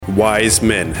Wise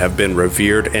men have been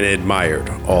revered and admired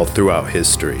all throughout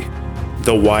history.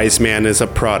 The wise man is a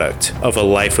product of a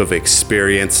life of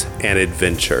experience and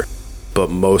adventure, but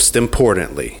most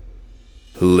importantly,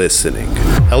 listening.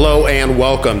 Hello and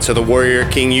welcome to the Warrior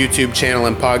King YouTube channel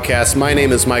and podcast. My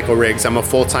name is Michael Riggs. I'm a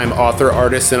full-time author,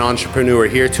 artist, and entrepreneur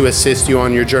here to assist you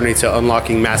on your journey to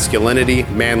unlocking masculinity,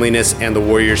 manliness, and the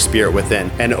warrior spirit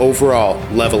within, and overall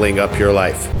leveling up your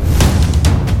life.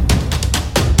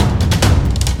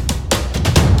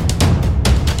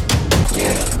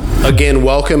 Again,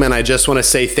 welcome, and I just want to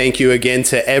say thank you again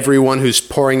to everyone who's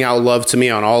pouring out love to me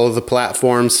on all of the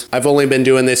platforms. I've only been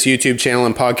doing this YouTube channel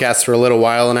and podcast for a little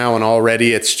while now, and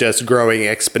already it's just growing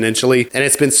exponentially, and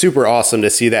it's been super awesome to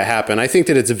see that happen. I think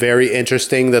that it's very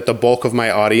interesting that the bulk of my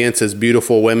audience is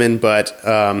beautiful women, but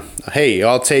hey,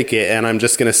 I'll take it, and I'm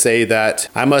just going to say that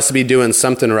I must be doing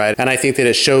something right, and I think that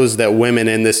it shows that women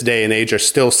in this day and age are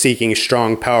still seeking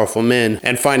strong, powerful men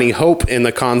and finding hope in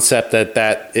the concept that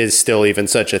that is still even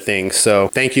such a thing. So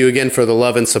thank you again for the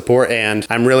love and support, and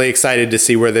I'm really excited to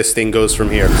see where this thing goes from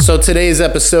here. So today's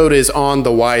episode is on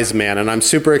the wise man, and I'm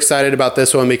super excited about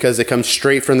this one because it comes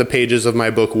straight from the pages of my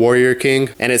book Warrior King,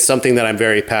 and it's something that I'm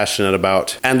very passionate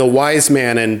about. And the wise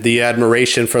man and the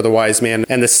admiration for the wise man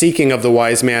and the seeking of the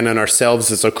wise man in ourselves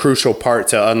is a crucial part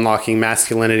to unlocking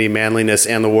masculinity, manliness,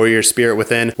 and the warrior spirit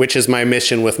within, which is my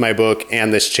mission with my book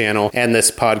and this channel and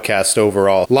this podcast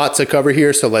overall. Lot to cover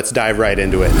here, so let's dive right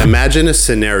into it. Imagine a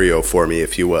scenario for me,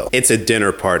 if you will. It's a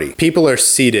dinner party. People are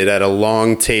seated at a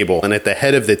long table, and at the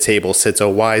head of the table sits a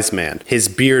wise man. His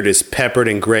beard is peppered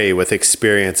and gray with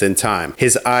experience and time.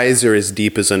 His eyes are as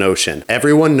deep as an ocean.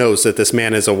 Everyone knows that this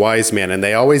man is a wise man, and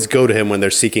they always go to him when they're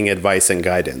seeking advice and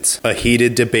guidance. A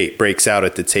heated debate breaks out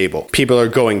at the table. People are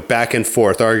going back and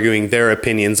forth, arguing their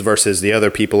opinions versus the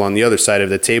other people on the other side of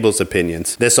the table's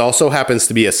opinions. This also happens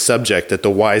to be a subject that the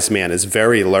wise man is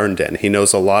very learned in. He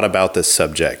knows a lot about this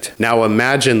subject. Now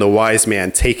imagine the wise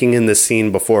man taking in the scene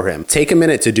before him. Take a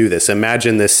minute to do this.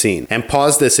 Imagine this scene, and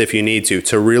pause this if you need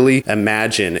to really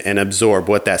imagine and absorb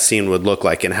what that scene would look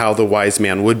like and how the wise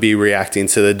man would be reacting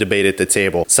to the debate at the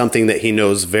table, something that he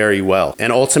knows very well,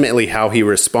 and ultimately how he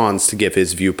responds to give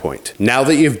his viewpoint. Now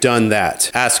that you've done that,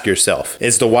 ask yourself,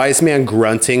 is the wise man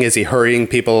grunting? Is he hurrying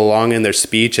people along in their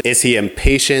speech? Is he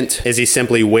impatient? Is he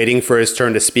simply waiting for his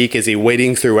turn to speak? Is he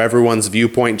waiting through everyone's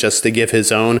viewpoint just to give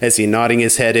his own? Is he nodding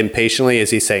his head impatiently?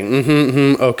 Is he saying,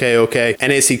 okay?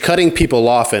 And is he cutting people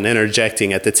off and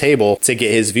interjecting at the table to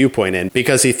get his viewpoint in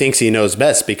because he thinks he knows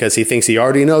best, because he thinks he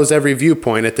already knows every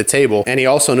viewpoint at the table, and he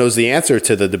also knows the answer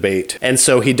to the debate. And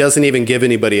so he doesn't even give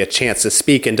anybody a chance to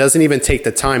speak and doesn't even take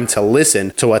the time to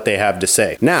listen to what they have to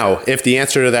say. Now, if the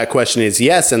answer to that question is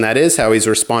yes, and that is how he's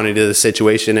responding to the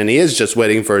situation, and he is just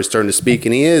waiting for his turn to speak,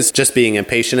 and he is just being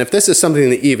impatient, if this is something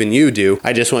that even you do,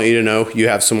 I just want you to know you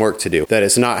have some work to do. That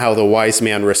is not how the wise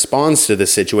man responds to the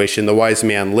situation. The wise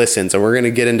man listens, and we're going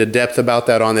to get into depth about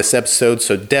that on this episode,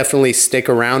 so definitely stick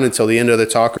around until the end of the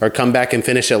talk, or come back and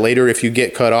finish it later if you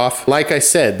get cut off. Like I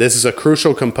said, this is a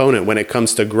crucial component when it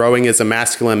comes to growing as a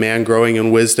masculine man, growing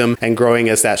in wisdom, and growing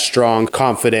as that strong,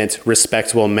 confident,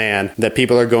 respectable man that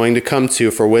people are going to come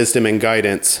to for wisdom and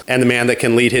guidance, and the man that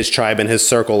can lead his tribe and his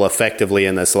circle effectively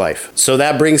in this life. So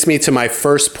that brings me to my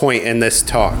first point in this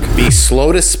talk. Be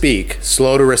slow to speak,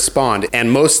 slow to respond,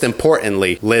 and most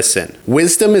importantly, listen.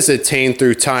 Wisdom is attained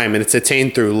through time, and it's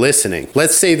attained through listening.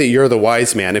 Let's say that you're the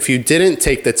wise man. If you didn't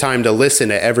take the time to listen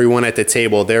to everyone at the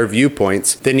table, their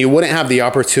viewpoints, then you wouldn't have the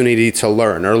opportunity to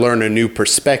learn or learn a new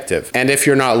perspective. And if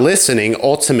you're not listening,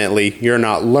 ultimately, you're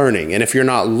not learning. And if you're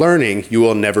not learning, you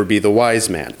will never be the wise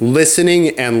man.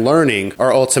 Listening and learning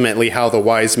are ultimately how the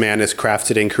wise man is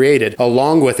crafted and created,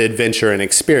 along with adventure and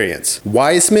experience.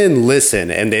 Wise men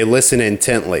listen, and they listen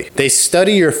intently. They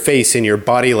study your face and your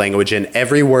body language in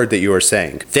every word that you are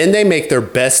saying. Then they make their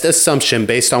best assumption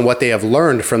based on what they have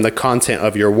learned from the content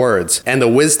of your words and the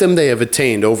wisdom they have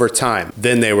attained over time.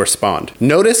 Then they respond.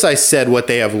 Notice I said what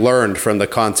they have learned from the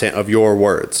content of your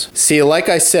words. See, like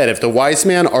I said, if the wise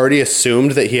man already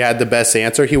assumed that he had the best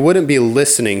answer, he wouldn't be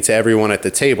listening to everyone at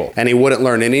the table, and he wouldn't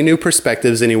learn any new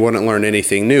perspectives, and he wouldn't learn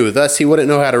anything new. Thus, he wouldn't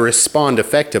know how to respond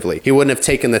effectively. He wouldn't have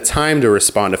taken the time to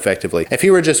respond effectively. If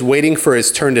he were just waiting for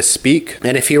his turn to speak,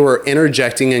 and if he were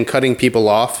interjecting and cutting people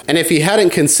off, and if he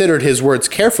hadn't considered his words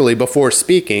carefully before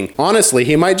speaking, honestly,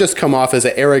 he might just come off as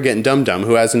an arrogant dum-dum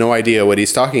who has no idea what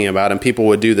he's talking about, and people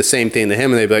would do the same thing to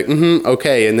him, and they'd be like,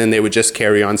 okay, and then they would just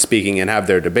carry on speaking and have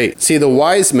their debate. See, the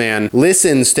wise man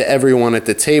listens to everyone at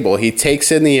the table. He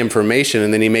takes in the information,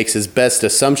 and then he makes his best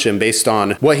assumption based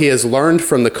on what he has learned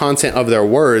from the content of their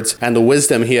words and the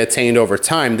wisdom he attained over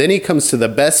time. Then he comes to the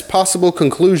best possible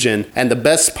conclusion and the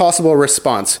best possible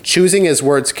response, choosing his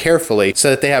words carefully so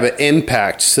that they have an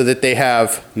impact, so that they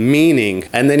have meaning.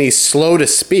 And then he's slow to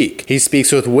speak. He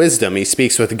speaks with wisdom. He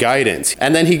speaks with guidance.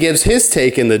 And then he gives his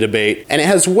take in the debate, and it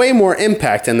has way more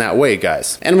impact in that way,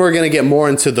 guys. And we're going to get more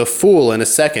into the fool in a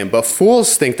second, but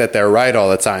fools think that they're right all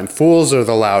the time. Fools are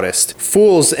the loudest.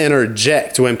 Fools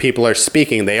interject when people are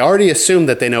speaking. They already assume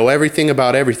that they know everything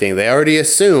about everything. They already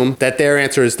assume that their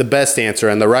answer is the best answer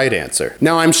and the right answer.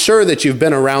 Now, I'm sure that you've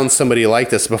been around somebody like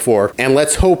this before, and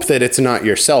let's hope that it's not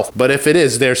yourself. But if it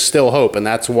is, there's still hope, and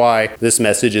that's why this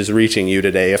message is reaching you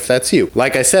today, if that's you.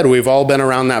 Like I said, we've all been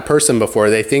around that person before.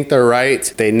 They think they're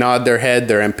right. They nod their head.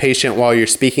 They're impatient while you're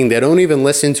speaking. They don't even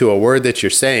listen to a word that you're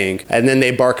saying, and then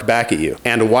they bark back at you.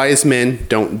 And wise men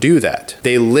don't do that.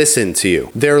 They listen to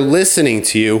you. Their listening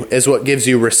to you is what gives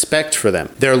you respect for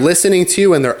them. They're listening to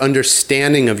you, and their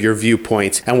understanding of your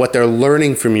viewpoint and what they're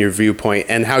learning from your viewpoint,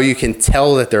 and how you can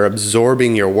tell that they're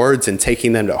absorbing your words and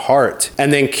taking them to heart,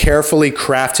 and then carefully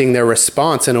crafting their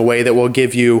response in a way that will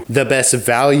give you the best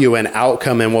value and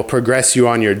outcome and will progress you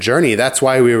on your journey. That's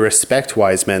why we respect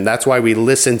wise men. That's why we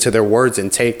listen to their words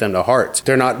and take them to heart.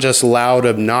 They're not just loud,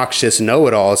 obnoxious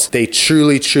know-it-alls. They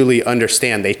truly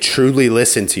understand. They truly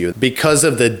listen to you because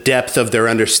of the depth of their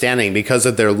understanding, because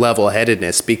of their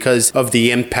level-headedness, because of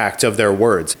the impact of their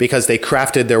words, because they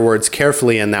crafted their words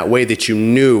carefully in that way that you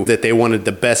knew that they wanted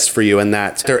the best for you, and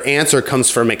that their answer comes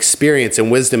from experience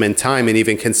and wisdom and time, and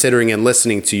even considering and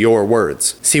listening to your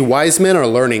words. See, wise men are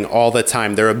learning all the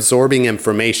time. They're absorbing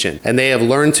information, and they have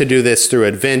learned to do this through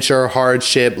adventure,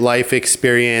 hardship, life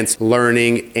experience,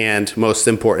 learning, and most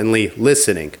importantly,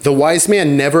 listening. The wise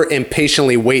man never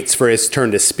impatiently waits for his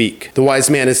turn to speak. The wise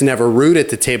man is never rude at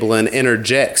the table and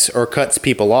interjects or cuts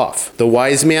people off. The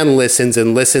wise man listens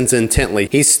and listens intently.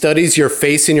 He studies your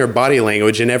face and your body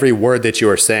language in every word that you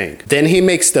are saying. Then he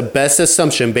makes the best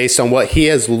assumption based on what he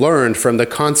has learned from the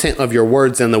content of your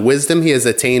words and the wisdom he has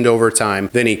attained over time.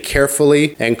 Then he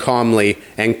carefully and calmly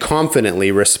and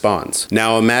confidently responds.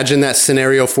 Now imagine that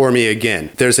scenario for me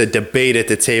again. There's a debate at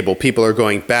the table. People are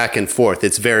going back and forth.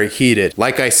 It's very heated.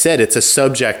 Like I said, it's a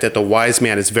subject that the wise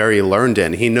man is very learned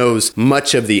in. He knows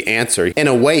much of the answer. In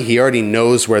a way, he already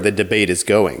knows where the debate is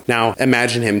going. Now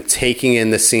imagine him taking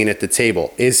in the scene at the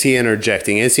table. Is he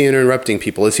interjecting? Is he interrupting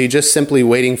people? Is he just simply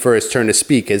waiting for his turn to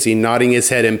speak? Is he nodding his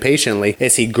head impatiently?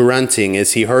 Is he grunting?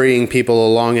 Is he hurrying people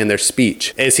along in their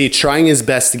speech? Is he trying his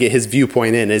best to get his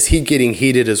viewpoint in? Is he getting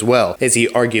heated as well? Is he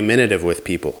argumentative with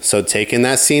people? So take in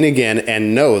that scene again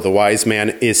and know the wise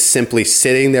man is simply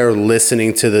sitting there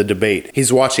listening to the debate.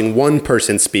 He's watching one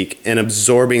person speak and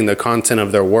absorbing the content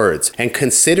of their words and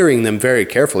considering them very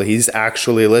carefully. He's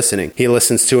actually listening. He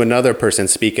listens to another person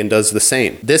speak and does the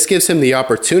same. This gives him the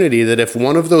opportunity that if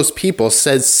one of those people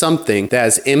says something that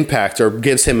has impact or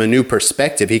gives him a new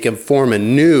perspective, he can form a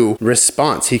new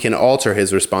response. He can alter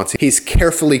his response. He's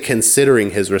carefully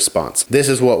considering his response. This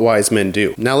is what wise men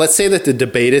do. Now let's say that the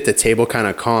debate at the table kind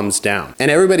of calms down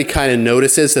and everybody kind of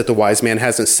notices that the wise man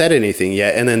hasn't said anything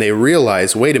yet, and then they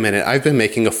realize, wait a minute, I've been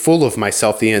making a fool of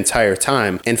myself the entire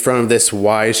time in front of this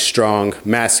wise, strong,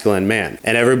 masculine man.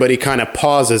 And everybody kind of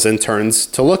pauses and turns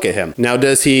to look at him. Now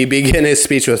does he begin his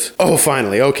speech with, oh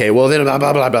finally, okay, well then blah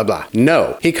blah blah blah blah?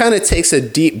 No. He kind of takes a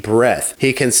deep breath.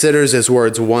 He considers his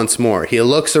words once more. He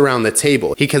looks around the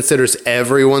table. He considers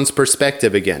everyone's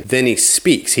perspective again. Then he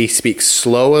speaks. He speaks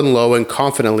slow and low and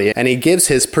confidently, and he gives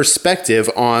his perspective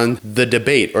on the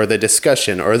debate or the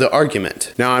discussion or the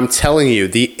argument. Now I'm telling you,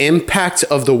 the impact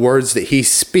of the words that he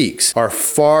speaks are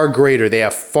far greater. They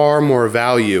have far more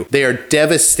value. They are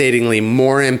devastatingly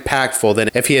more impactful than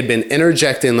if he had been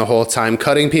interjecting the whole time,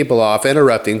 cutting people off,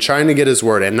 interrupting, trying to get his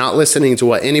word, and not listening to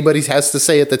what anybody has to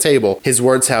say at the table. His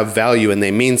words have value and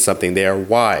they mean something. They are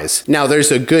wise. Now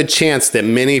there's a good chance that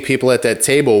many people at that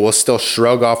table will still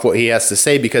shrug off what he has to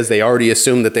say because they already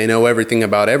assume that they know everything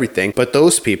about everything, but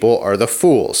those people are the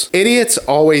fools. Idiots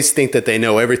always think that they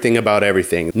know everything about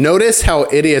everything. Notice how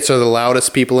idiots are the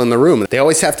loudest people in the room. They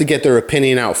always have to get their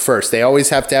opinion out first. They always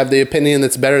have to have the opinion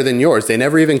that's better than yours. They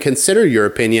never even consider your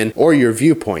opinion or your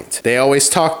viewpoint. They always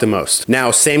talk the most.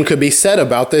 Now, same could be said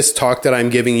about this talk that I'm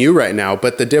giving you right now,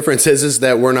 but the difference is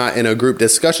that we're not in a group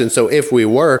discussion. So if we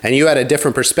were, and you had a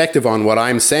different perspective on what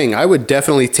I'm saying, I would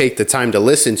definitely take the time to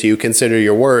listen to you, consider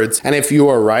your words, and if you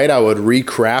are right, I would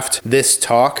recraft this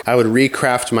talk, I would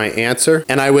recraft my answer,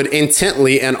 and I would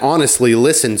intently and honestly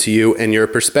listen to you and your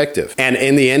perspective. And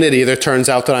in the end, it either turns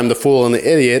out that I'm the fool and the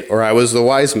idiot, or I was the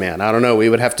wise man. I don't know. We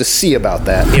would have to see about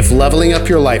that. If leveling up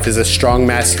your life as a strong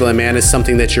masculine man is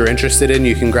something that you're interested in,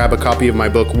 you can grab a copy of my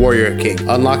book, Warrior King: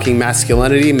 Unlocking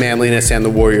Masculinity, Manliness, and the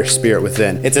Warrior Spirit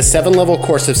Within. It's a 7-level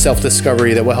course of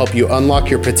self-discovery that will help you unlock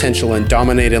your potential and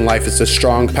dominate in life as a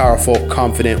strong, powerful,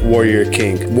 confident warrior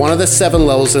king. One of the 7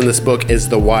 levels in this book is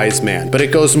the wise man, but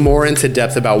it goes more into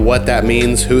depth about what that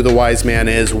means, who the wise man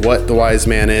is, what the wise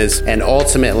man is, and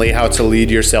ultimately how to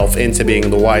lead yourself into being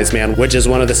the wise man, which is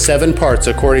one of the 7 parts,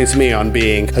 according to me, on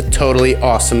being a totally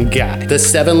awesome guy. The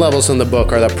 7 levels in the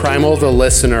book are the primal, the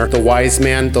listener, the wise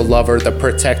man, the lover, the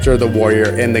protector, the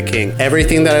warrior, and the king.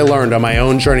 Everything that I learned on my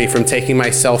own journey from taking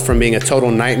myself from being a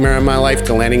total nightmare in my life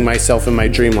to landing myself in my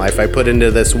dream life, I put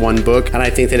into this one book, and I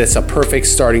think that it's a perfect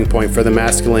starting point for the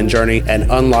masculine journey and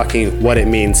unlocking what it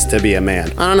means to be a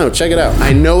man. I don't know, check it out.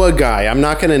 I know a guy, I'm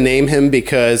not going to name him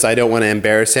because I don't want to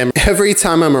embarrass him. Every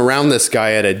time I'm around this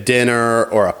guy at a dinner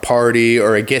or a party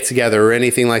or a get-together or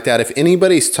anything like that, if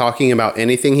anybody's talking about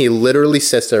anything, he literally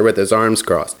sits there with his arms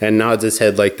crossed and nods his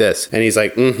head like this. And he's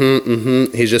like,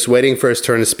 He's just waiting for his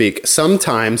turn to speak.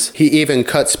 Sometimes he even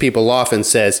cuts people off and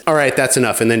says, all right, that's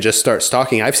enough, and then just starts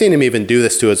talking. I've seen him even do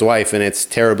this to his wife, and it's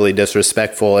terribly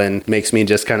disrespectful and makes me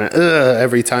just kind of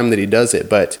every time that he does it.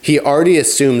 But he already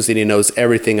assumes that he knows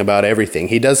everything about everything.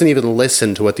 He doesn't even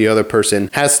listen to what the other person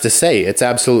has to say. It's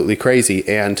absolutely crazy.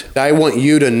 And I want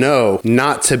you to know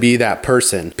not to be that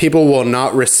person. People will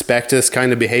not respect this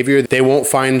kind of behavior. They won't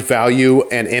find value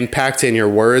and impact in your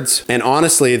words. And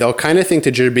honestly, they'll kind of think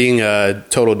that you're being a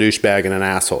total douchebag and an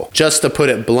asshole. Just to put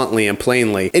it bluntly and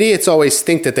plainly, idiots always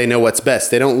think that they know what's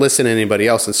best. They don't listen to anybody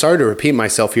else. And sorry to repeat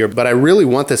myself here, but I really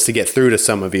want this to get through to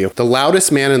some of you. The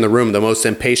loudest man in the room, the most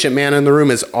impatient man in the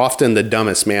room, is often the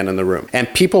dumbest man in the room.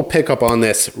 And people pick up on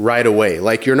this right away.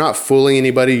 Like, you're not fooling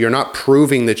anybody. You're not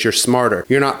proving that you're smarter.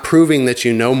 You're not proving that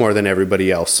you know more than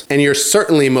everybody else. And you're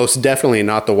certainly most definitely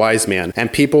not the wise man.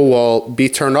 And people will be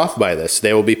turned off by this.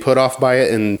 They will be put off by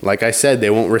it. And like I said, they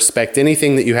won't respect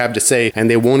anything that you have to say, and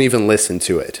they won't even listen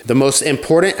to it. The most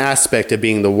important aspect of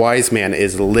being the wise man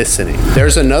is listening.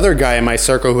 There's another guy in my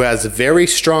circle who has very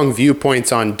strong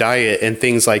viewpoints on diet and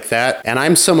things like that. And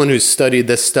I'm someone who's studied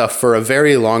this stuff for a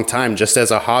very long time, just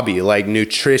as a hobby, like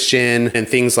nutrition and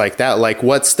things like that. Like,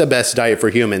 what's the best diet for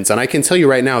humans? And I can tell you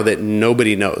right now that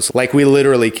nobody knows. Like, we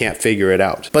literally can't figure it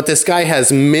out. But this guy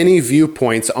has many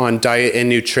viewpoints on diet and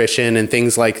nutrition and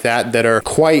things like that that are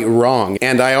quite wrong.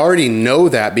 And I already know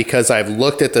that because I've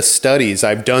looked at the studies,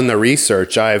 I've done the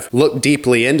research, I've looked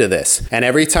deeply into this. And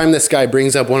every time this guy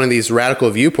brings up one of these radical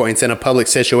viewpoints in a public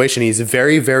situation, he's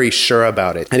very, very sure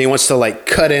about it. And he wants to like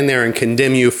cut in there and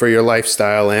condemn you for your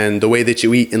lifestyle and the way that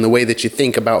you eat and the way that you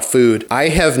think about food. I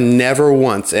have never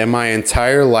once in my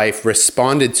entire life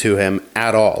responded to him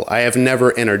at all. I have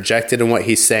never interjected in what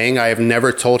he's saying. I have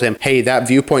never told him, hey, that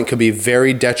viewpoint could be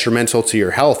very detrimental to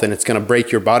your health and it's going to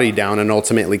break your body down and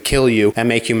ultimately kill you and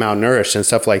make you malnourished and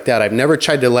stuff like that. I've never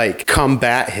tried to like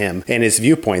combat him in his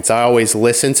viewpoints. I always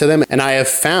listen to them, and I have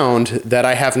found that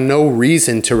I have no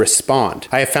reason to respond.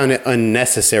 I have found it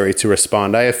unnecessary to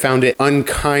respond. I have found it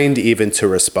unkind even to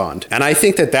respond. And I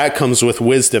think that that comes with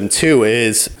wisdom too,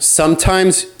 is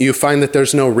sometimes you find that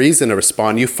there's no reason to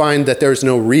respond. You find that there's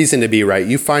no reason to be right.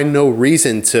 You find no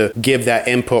reason to give that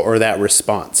input or that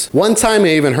response. One time I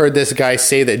even heard this guy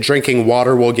say that drinking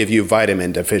water will give you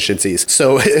vitamin deficiencies.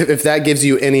 So if that gives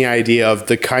you any idea of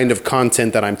the kind of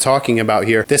content that I'm talking about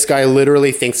here, this guy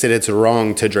literally thinks that it's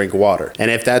wrong to drink water.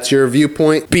 And if that's your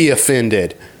viewpoint, be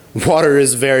offended. Water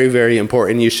is very, very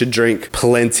important. You should drink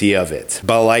plenty of it.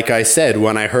 But like I said,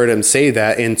 when I heard him say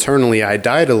that, internally I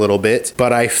died a little bit,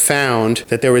 but I found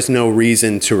that there was no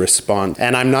reason to respond.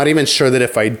 And I'm not even sure that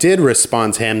if I did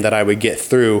respond to him that I would get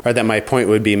through or that my point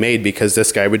would be made, because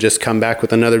this guy would just come back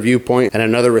with another viewpoint and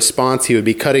another response. He would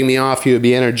be cutting me off. He would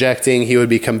be interjecting. He would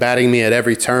be combating me at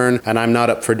every turn. And I'm not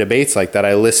up for debates like that.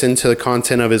 I listen to the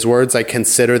content of his words. I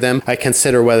consider them. I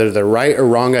consider whether they're right or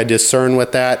wrong. I discern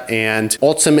with that. And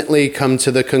ultimately come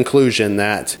to the conclusion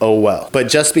that, oh well. But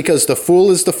just because the fool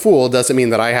is the fool doesn't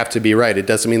mean that I have to be right. It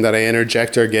doesn't mean that I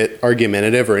interject or get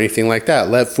argumentative or anything like that.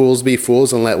 Let fools be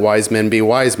fools and let wise men be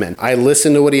wise men. I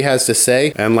listen to what he has to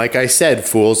say, and like I said,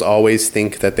 fools always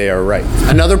think that they are right.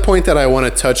 Another point that I want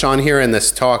to touch on here in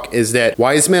this talk is that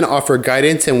wise men offer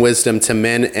guidance and wisdom to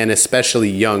men, and especially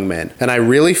young men. And I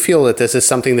really feel that this is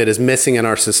something that is missing in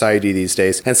our society these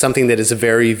days, and something that is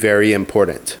very, very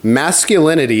important.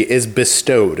 Masculinity is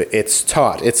bestowed. bestowed. It's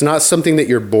taught. It's not something that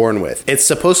you're born with. It's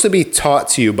supposed to be taught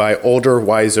to you by older,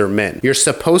 wiser men. You're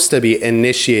supposed to be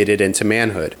initiated into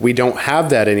manhood. We don't have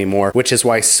that anymore, which is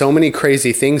why so many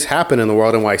crazy things happen in the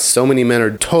world and why so many men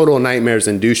are total nightmares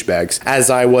and douchebags, as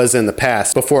I was in the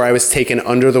past before I was taken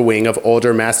under the wing of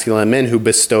older masculine men who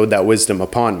bestowed that wisdom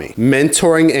upon me.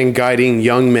 Mentoring and guiding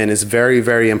young men is very,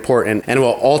 very important and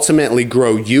will ultimately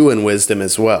grow you in wisdom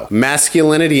as well.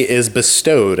 Masculinity is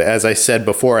bestowed, as I said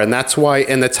before, and that's why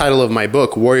in the title of my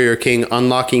book, Warrior King,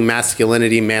 Unlocking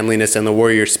Masculinity, Manliness, and the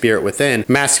Warrior Spirit Within,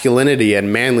 masculinity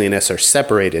and manliness are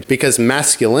separated because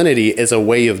masculinity is a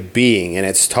way of being and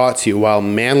it's taught to you, while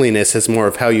manliness is more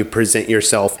of how you present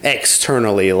yourself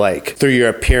externally, like through your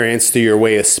appearance, through your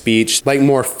way of speech, like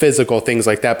more physical things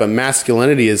like that. But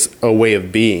masculinity is a way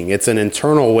of being. It's an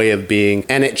internal way of being,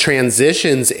 and it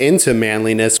transitions into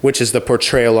manliness, which is the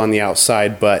portrayal on the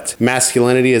outside, but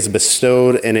masculinity is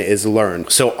bestowed and it is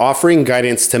learned. So offering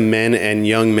guidance to men and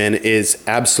young men is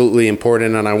absolutely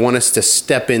important, and I want us to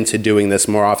step into doing this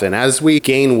more often. As we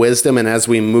gain wisdom and as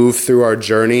we move through our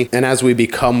journey and as we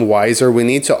become wiser, we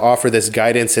need to offer this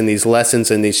guidance and these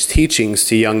lessons and these teachings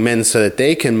to young men so that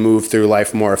they can move through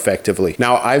life more effectively.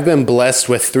 Now, I've been blessed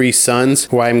with 3 sons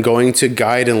who I'm going to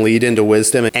guide and lead into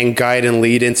wisdom and guide and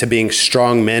lead into being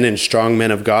strong men and strong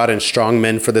men of God and strong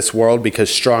men for this world,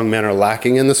 because strong men are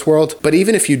lacking in this world. But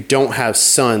even if you don't have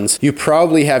sons, you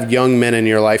probably have young men in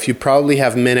your life. You probably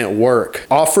have men at work.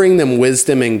 Offering them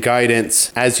wisdom and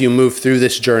guidance as you move through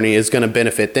this journey is going to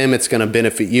benefit them. It's going to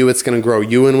benefit you. It's going to grow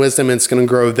you in wisdom. And it's going to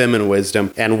grow them in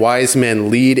wisdom. And wise men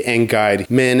lead and guide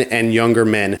men and younger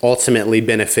men, ultimately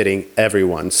benefiting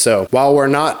everyone. So while we're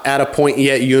not at a point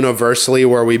yet universally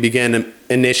where we begin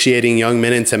initiating young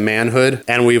men into manhood,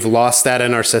 and we've lost that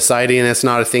in our society and it's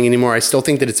not a thing anymore, I still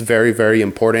think that it's very, very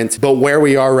important. But where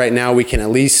we are right now, we can at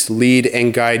least lead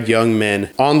and guide young men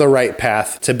on the right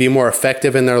path to be more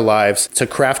effective in their lives, to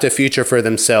craft a future for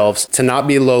themselves, to not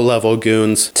be low-level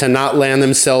goons, to not land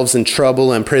themselves in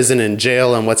trouble and prison and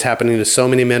jail and what's happening to so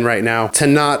many men right now, to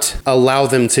not allow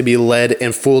them to be led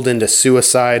and fooled into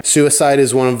suicide. Suicide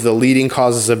is one of the leading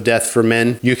causes of death for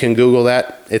men. You can Google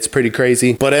that. It's pretty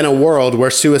crazy. But in a world where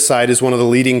suicide is one of the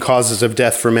leading causes of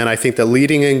death for men, I think that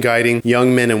leading and guiding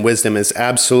young men in wisdom is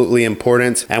absolutely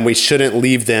important, and we shouldn't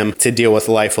leave them to deal with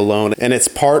life alone. And it's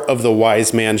part of the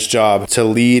wise man's job to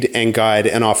lead and guide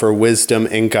and offer wisdom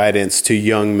and guidance to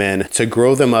young men, to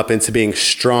grow them up into being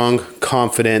strong,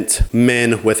 confident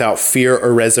men without fear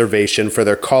or reservation for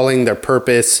their calling, their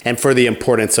purpose, and for the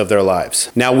importance of their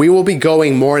lives. Now, we will be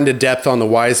going more into depth on the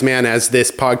wise man as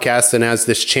this podcast and as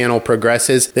this channel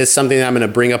progresses. This is something that I'm going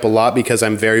to bring up a lot because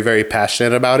I'm very, very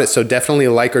passionate about it. So definitely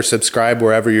like or subscribe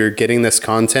wherever you're getting this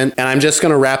content. And I'm just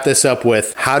going to wrap this up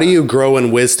with, how do you grow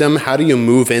in wisdom? How do you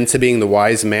move into being the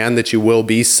wise man that you will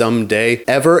be someday?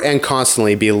 Ever and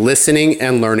constantly be listening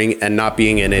and learning and not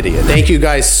being an idiot. Thank you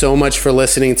guys so much for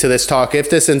listening to this talk. If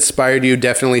this inspired you,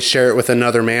 definitely share it with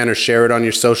another man or share it on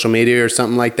your social media or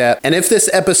something like that. And if this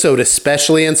episode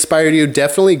especially inspired you,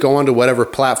 definitely go onto whatever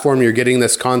platform you're getting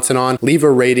this content on. Leave a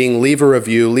rating, leave a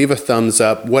review, leave a thumbs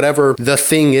up, whatever the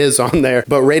thing is on there.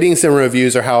 But ratings and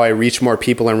reviews are how I reach more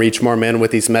people and reach more men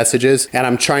with these messages. And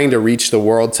I'm trying to reach the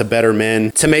world to better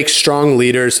men, to make strong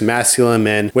leaders, masculine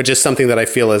men, which is something that I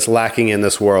feel is lacking in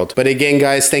this world. But again,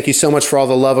 guys, thank you so much for all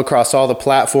the love across all the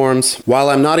platforms. While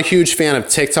I'm not a huge fan of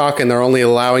TikTok and they're only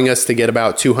allowing us to get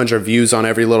about 200 views on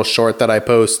every little short that I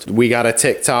post, we got a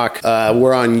TikTok.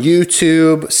 We're on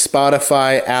YouTube,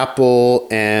 Spotify, Apple,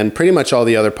 and pretty much all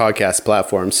the other podcast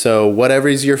platforms. So whatever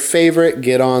is your favorite,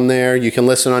 get on there. You can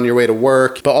listen on your way to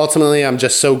work. But ultimately, I'm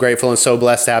just so grateful and so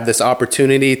blessed to have this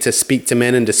opportunity to speak to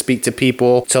men and to speak to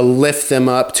people, to lift them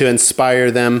up, to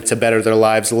inspire them, to better their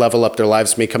lives, level up their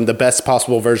lives, become the best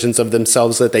possible versions of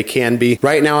themselves that they can be.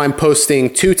 Right now, I'm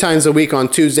posting 2 times a week on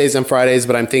Tuesdays and Fridays,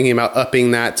 but I'm thinking about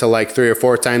upping that to like 3 or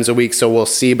 4 times a week. So we'll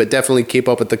see, but definitely keep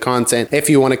up with the content if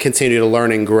you want to continue to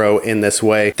learn and grow in this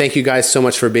way. Thank you guys so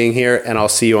much for being here, and I'll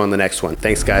see you on the next one.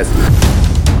 Thanks, guys.